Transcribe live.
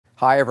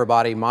Hi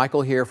everybody,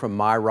 Michael here from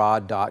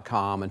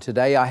myrod.com, and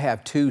today I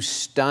have two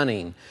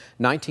stunning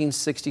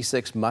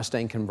 1966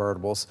 Mustang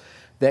convertibles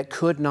that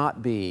could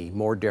not be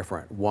more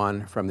different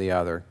one from the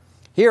other.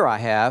 Here I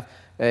have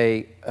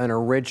an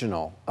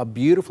original, a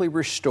beautifully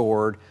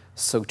restored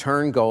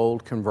Sauterne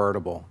Gold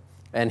convertible.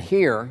 And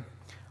here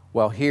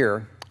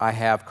I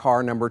have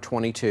car number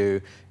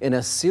 22 in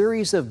a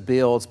series of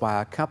builds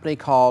by a company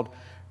called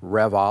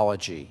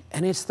Revology.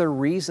 And it's the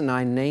reason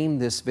I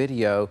named this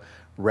video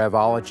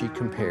Revology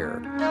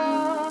Compared.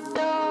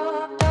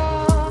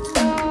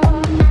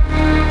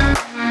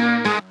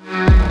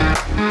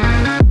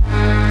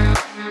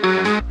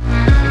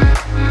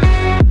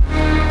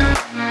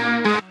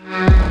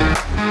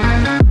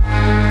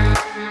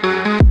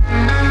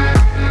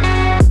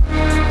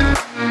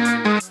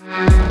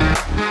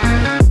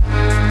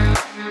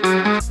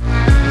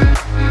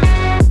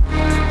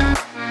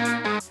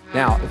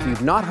 Now, if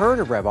you've not heard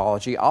of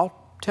Revology,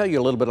 I'll tell you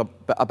a little bit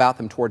about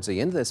them towards the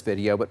end of this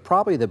video, but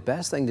probably the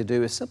best thing to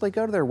do is simply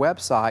go to their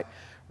website,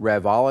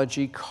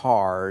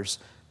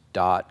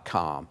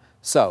 revologycars.com.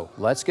 So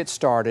let's get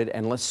started,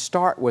 and let's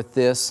start with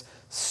this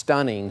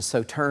stunning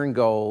Sauterne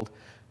Gold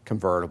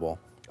convertible.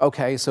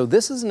 Okay, so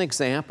this is an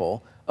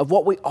example of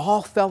what we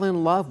all fell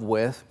in love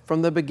with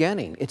from the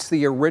beginning. It's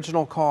the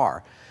original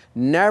car.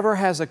 Never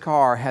has a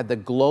car had the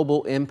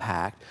global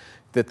impact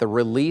that the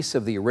release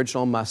of the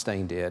original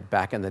Mustang did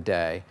back in the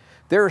day.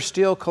 There are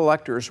still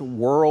collectors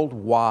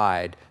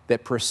worldwide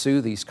that pursue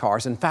these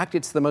cars. In fact,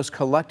 it's the most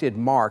collected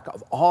mark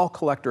of all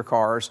collector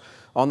cars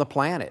on the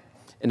planet.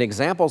 And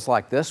examples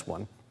like this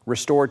one,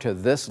 restored to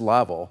this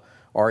level,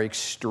 are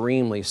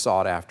extremely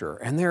sought after,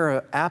 and they're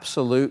an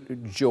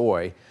absolute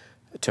joy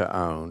to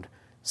own.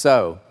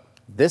 So,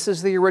 this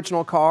is the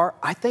original car.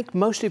 I think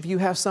most of you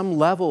have some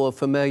level of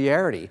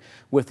familiarity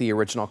with the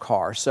original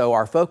car, so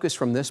our focus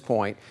from this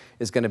point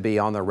is going to be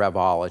on the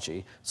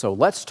Revology. So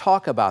let's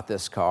talk about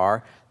this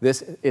car.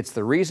 It's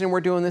the reason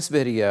we're doing this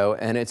video,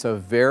 and it's a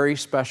very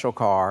special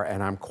car,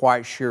 and I'm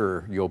quite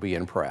sure you'll be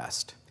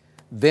impressed.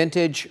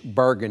 Vintage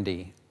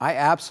Burgundy. I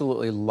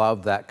absolutely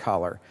love that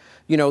color.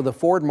 You know, the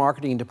Ford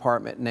marketing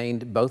department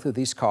named both of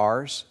these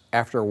cars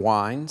after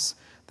wines.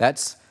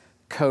 That's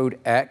code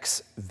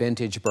X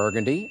Vintage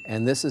Burgundy,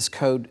 and this is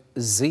code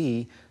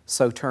Z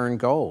Sauterne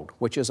Gold,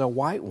 which is a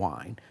white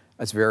wine.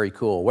 That's very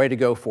cool. Way to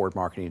go, Ford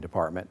marketing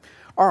department.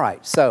 All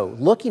right, so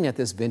looking at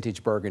this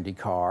Vintage Burgundy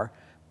car,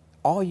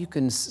 all you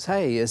can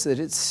say is that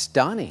it's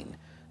stunning.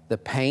 The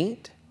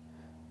paint,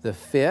 the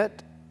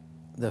fit,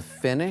 the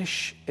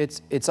finish,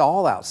 it's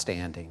all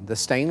outstanding. The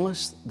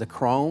stainless, the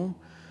chrome,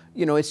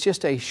 you know, it's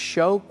just a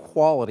show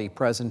quality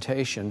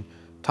presentation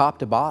top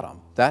to bottom.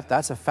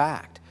 That's a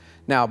fact.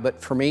 Now,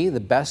 but for me, the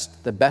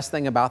best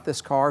thing about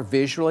this car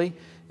visually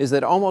is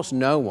that almost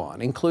no one,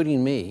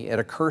 including me, at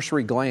a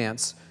cursory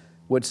glance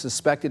would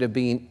suspect it of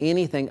being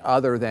anything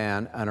other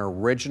than an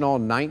original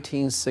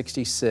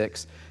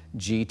 1966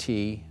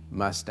 GT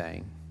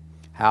Mustang.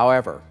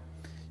 However,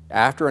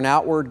 after an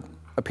outward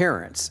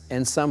appearance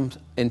and some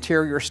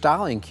interior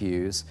styling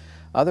cues,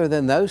 other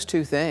than those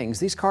two things,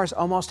 these cars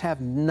almost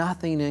have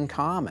nothing in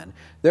common.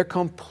 They're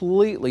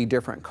completely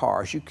different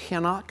cars. You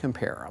cannot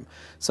compare them.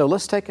 So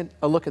let's take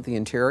a look at the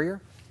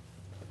interior.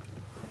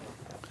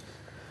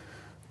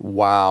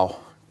 Wow,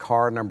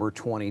 car number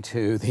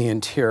 22. The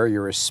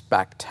interior is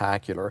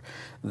spectacular.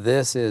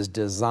 This is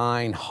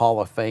design Hall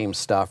of Fame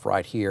stuff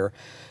right here.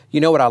 You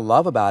know what I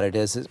love about it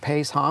is it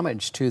pays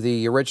homage to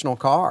the original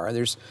car.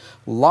 There's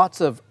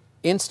lots of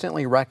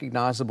instantly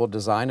recognizable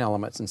design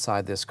elements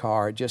inside this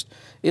car.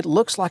 It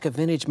looks like a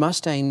vintage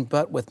Mustang,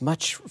 but with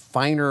much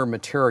finer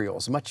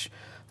materials, much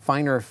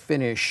finer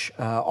finish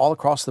all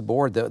across the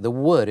board. The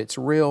wood, it's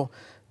real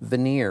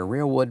veneer,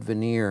 real wood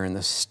veneer, and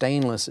the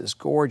stainless is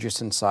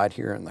gorgeous inside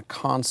here, and the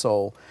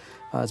console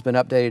has been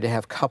updated to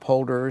have cup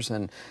holders,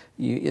 and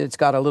it's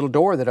got a little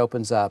door that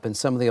opens up, and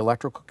some of the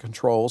electrical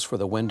controls for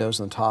the windows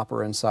and the top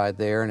are inside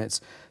there, and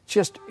it's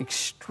just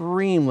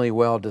extremely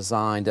well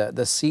designed.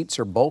 The seats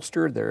are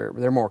bolstered,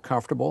 they're more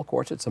comfortable. Of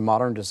course, it's a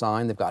modern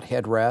design. They've got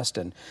headrest,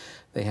 and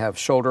they have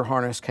shoulder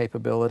harness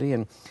capability,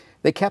 and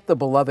they kept the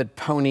beloved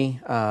pony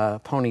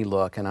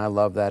look, and I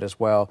love that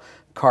as well.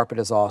 Carpet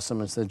is awesome.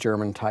 It's the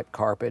German type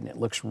carpet, and it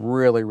looks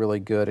really, really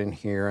good in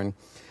here. And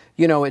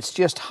you know, it's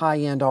just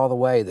high-end all the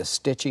way. The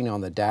stitching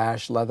on the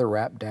dash,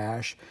 leather-wrapped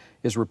dash,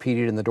 is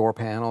repeated in the door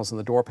panels, and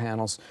the door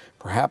panels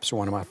perhaps are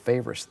one of my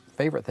favorite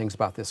things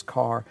about this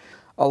car.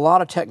 A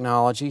lot of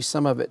technology,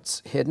 some of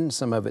it's hidden,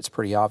 some of it's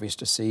pretty obvious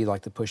to see,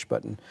 like the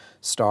push-button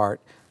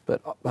start,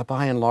 but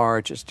by and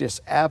large, it's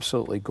just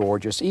absolutely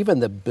gorgeous.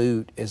 Even the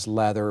boot is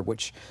leather,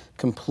 which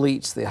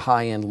completes the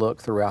high-end look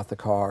throughout the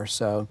car.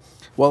 So,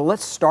 well,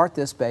 let's start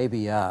this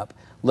baby up,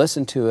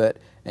 listen to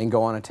it, and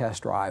go on a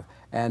test drive.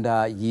 And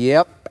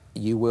yep,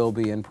 you will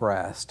be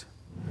impressed.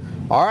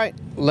 All right,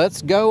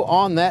 let's go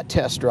on that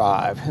test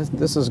drive.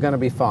 This is going to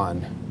be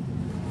fun.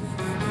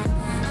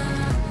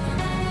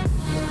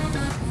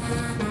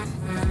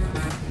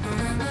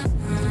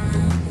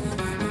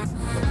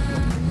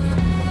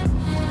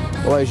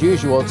 Well, as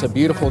usual, it's a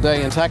beautiful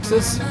day in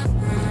Texas.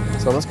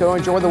 So let's go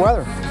enjoy the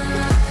weather.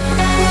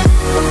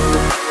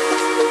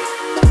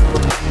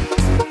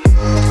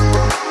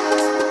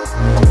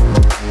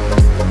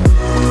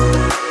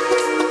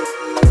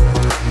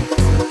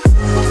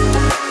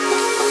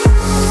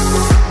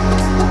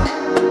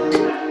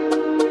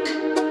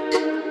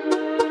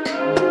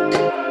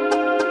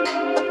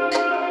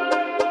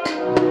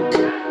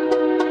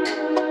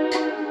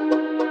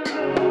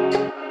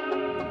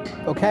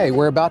 Okay,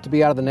 we're about to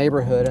be out of the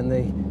neighborhood, and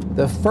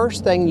the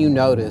first thing you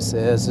notice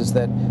is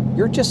that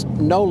you're just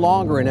no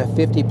longer in a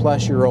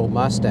 50-plus-year-old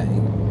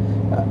Mustang.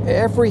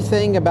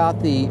 Everything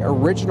about the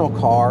original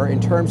car, in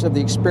terms of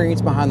the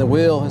experience behind the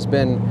wheel, has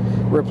been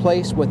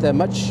replaced with a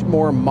much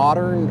more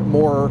modern,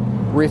 more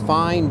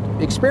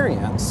refined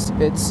experience.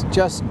 It's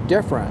just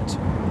different.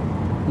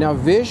 Now,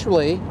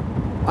 visually,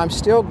 I'm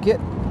still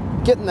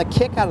getting the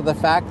kick out of the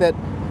fact that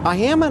I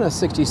am in a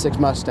 66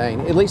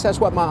 Mustang. At least that's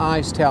what my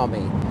eyes tell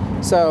me.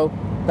 So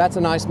that's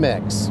a nice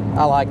mix.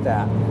 I like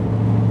that.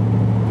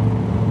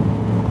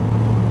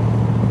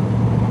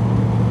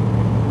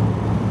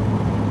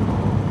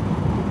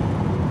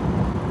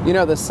 You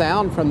know, the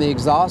sound from the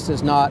exhaust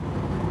is not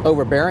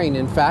overbearing.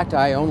 In fact,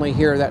 I only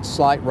hear that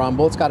slight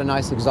rumble. It's got a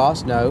nice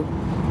exhaust note,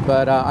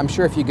 but I'm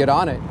sure if you get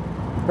on it,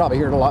 you'll probably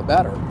hear it a lot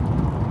better.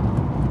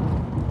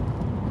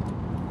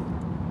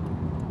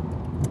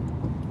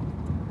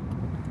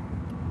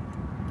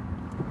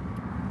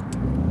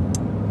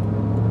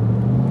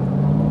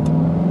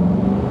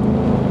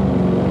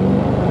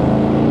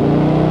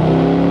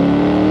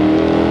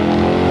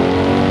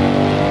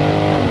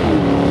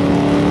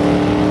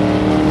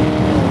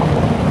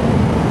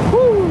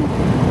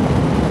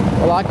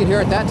 I could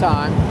hear it that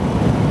time.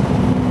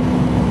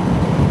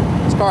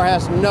 This car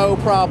has no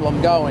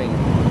problem going.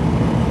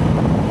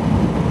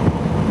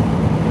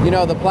 You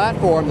know, the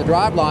platform, the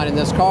driveline in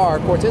this car,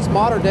 of course, it's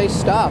modern day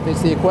stuff.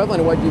 It's the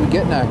equivalent of what you would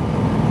get in a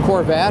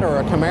Corvette or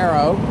a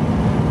Camaro.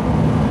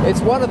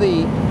 It's one of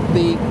the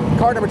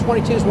car number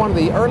 22 is one of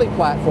the early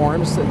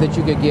platforms that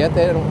you could get.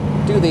 They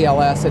don't do the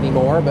LS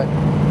anymore, but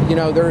you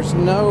know, there's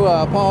no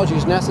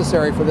apologies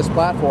necessary for this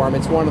platform.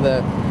 It's one of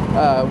the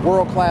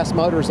world-class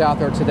motors out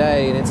there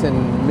today, and it's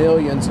in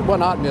millions, well,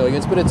 not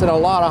millions, but it's in a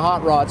lot of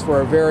hot rods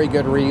for a very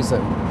good reason.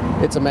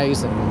 It's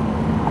amazing.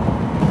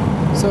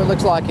 So it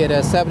looks like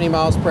at 70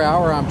 miles per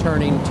hour, I'm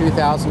turning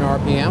 2,000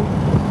 RPM.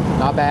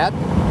 Not bad.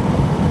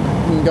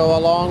 You can go a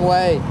long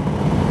way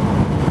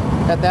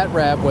at that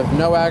rev with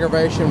no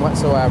aggravation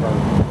whatsoever.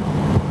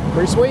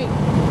 Pretty sweet.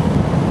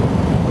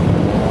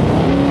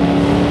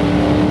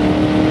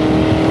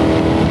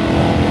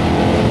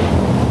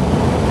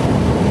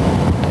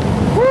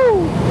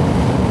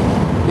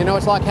 You know,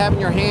 it's like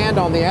having your hand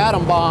on the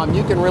atom bomb.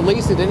 You can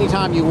release it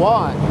anytime you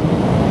want.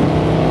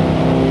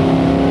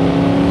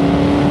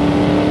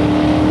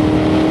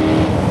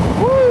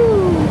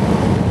 Woo!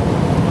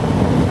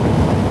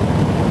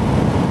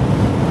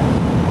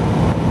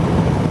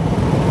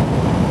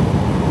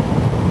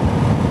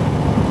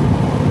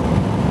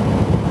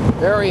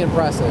 Very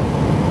impressive.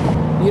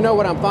 You know,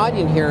 what I'm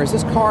finding here is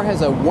this car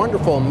has a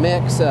wonderful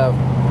mix of,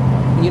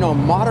 you know,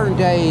 modern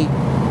day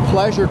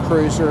pleasure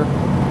cruiser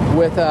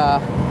with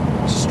a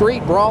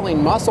street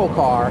brawling muscle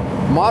car,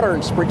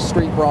 modern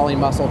street brawling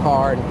muscle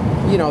car,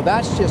 and you know,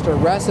 that's just a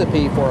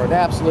recipe for an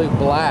absolute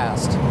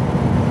blast.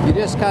 You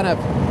just kind of,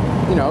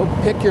 you know,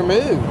 pick your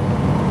mood.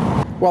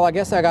 Well, I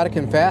guess I got to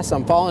confess,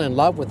 I'm falling in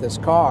love with this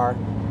car.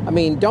 I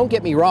mean, don't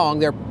get me wrong,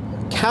 there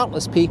are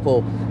countless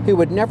people who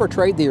would never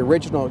trade the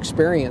original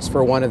experience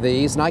for one of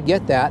these, and I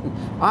get that. And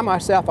I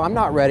myself, I'm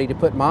not ready to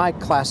put my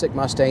classic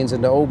Mustangs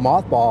into old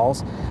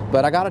mothballs,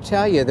 but I got to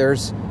tell you,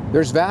 there's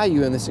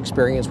value in this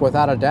experience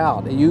without a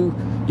doubt. You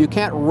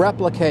can't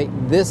replicate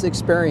this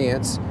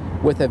experience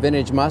with a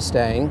vintage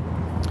Mustang,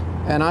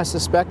 and I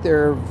suspect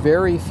there are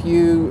very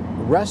few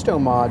resto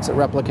mods that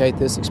replicate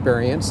this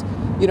experience.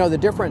 You know, the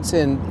difference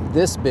in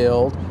this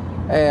build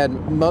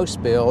and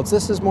most builds,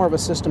 this is more of a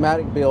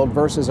systematic build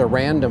versus a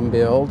random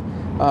build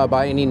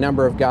by any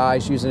number of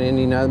guys using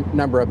any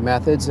number of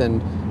methods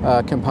and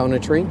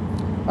componentry.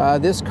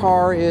 This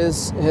car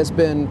has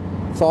been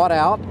thought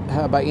out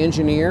by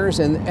engineers,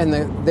 and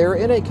they're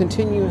in a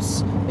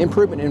continuous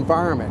improvement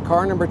environment.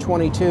 Car number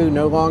 22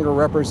 no longer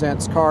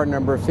represents car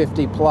number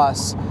 50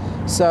 plus.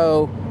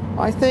 So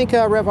I think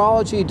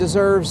Revology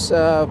deserves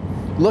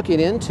looking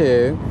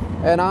into,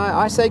 and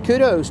I say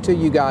kudos to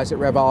you guys at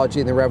Revology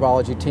and the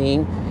Revology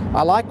team.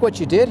 I like what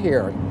you did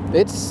here.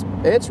 It's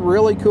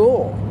really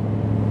cool.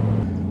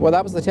 Well,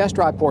 that was the test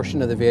drive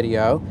portion of the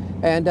video.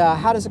 And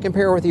how does it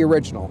compare with the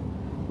original?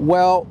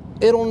 Well,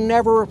 it'll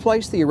never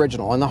replace the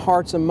original in the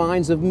hearts and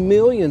minds of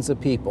millions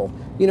of people.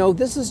 You know,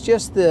 this is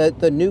just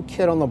the new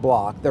kid on the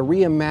block, the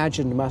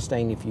reimagined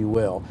Mustang, if you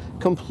will.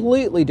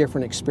 Completely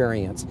different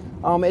experience.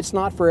 It's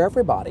not for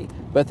everybody,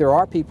 but there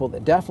are people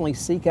that definitely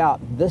seek out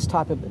this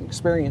type of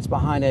experience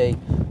behind a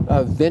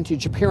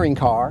vintage appearing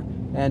car,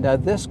 and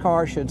this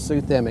car should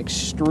suit them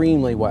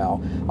extremely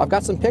well. I've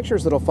got some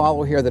pictures that'll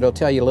follow here that'll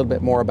tell you a little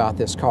bit more about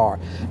this car.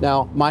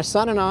 Now, my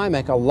son and I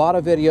make a lot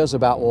of videos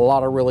about a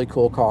lot of really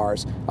cool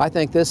cars. I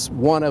think this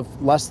one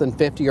of less than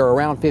 50 or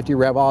around 50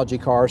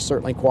 Revology cars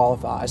certainly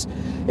qualifies.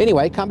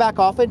 Anyway, come back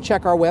often,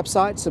 check our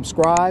website,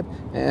 subscribe,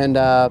 and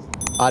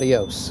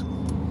adios.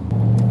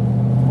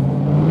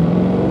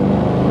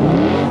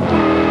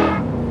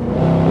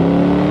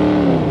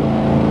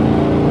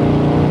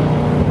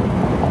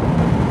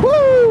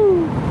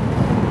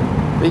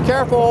 Be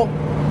careful.